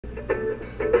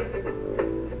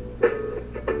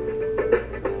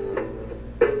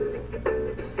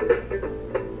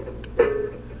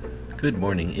Good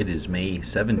morning. It is May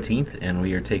 17th and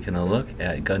we are taking a look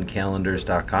at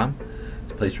guncalendars.com.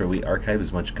 It's a place where we archive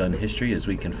as much gun history as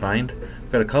we can find.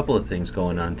 We've got a couple of things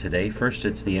going on today. First,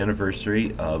 it's the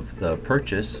anniversary of the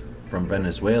purchase from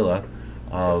Venezuela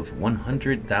of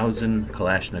 100,000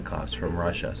 Kalashnikovs from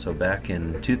Russia. So back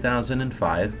in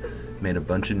 2005, made a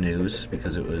bunch of news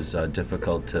because it was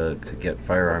difficult to get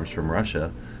firearms from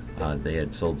Russia. They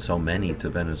had sold so many to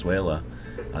Venezuela.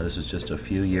 This was just a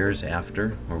few years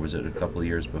after, or was it a couple of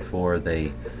years before,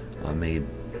 they made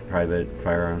private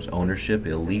firearms ownership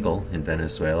illegal in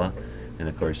Venezuela. And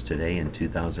of course today in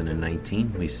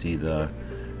 2019 we see the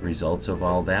results of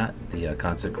all that, the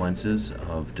consequences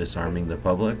of disarming the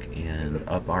public and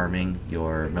uparming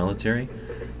your military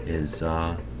is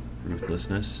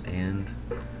ruthlessness and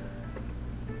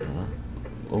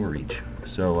overreach.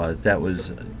 So that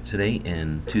was today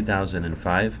in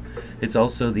 2005. It's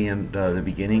also the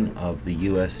beginning of the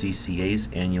USCCA's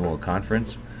annual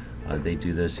conference. They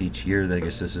do this each year. I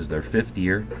guess this is their 5th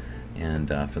year, and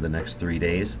for the next 3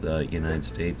 days the United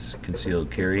States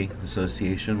Concealed Carry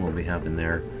Association will be having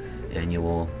their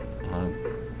annual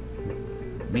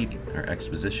meeting or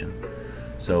exposition.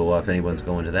 So if anyone's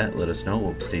going to that, let us know.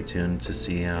 We'll stay tuned to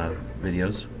see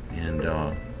videos and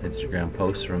Instagram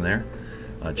posts from there.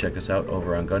 Check us out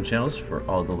over on Gun Channels for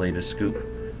all the latest scoop.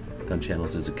 Gun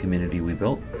Channels is a community we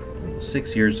built almost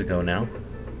 6 years ago now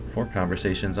for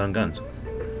conversations on guns.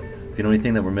 If you know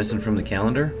anything that we're missing from the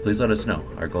calendar, please let us know.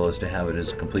 Our goal is to have it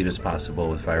as complete as possible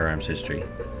with firearms history.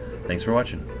 Thanks for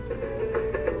watching.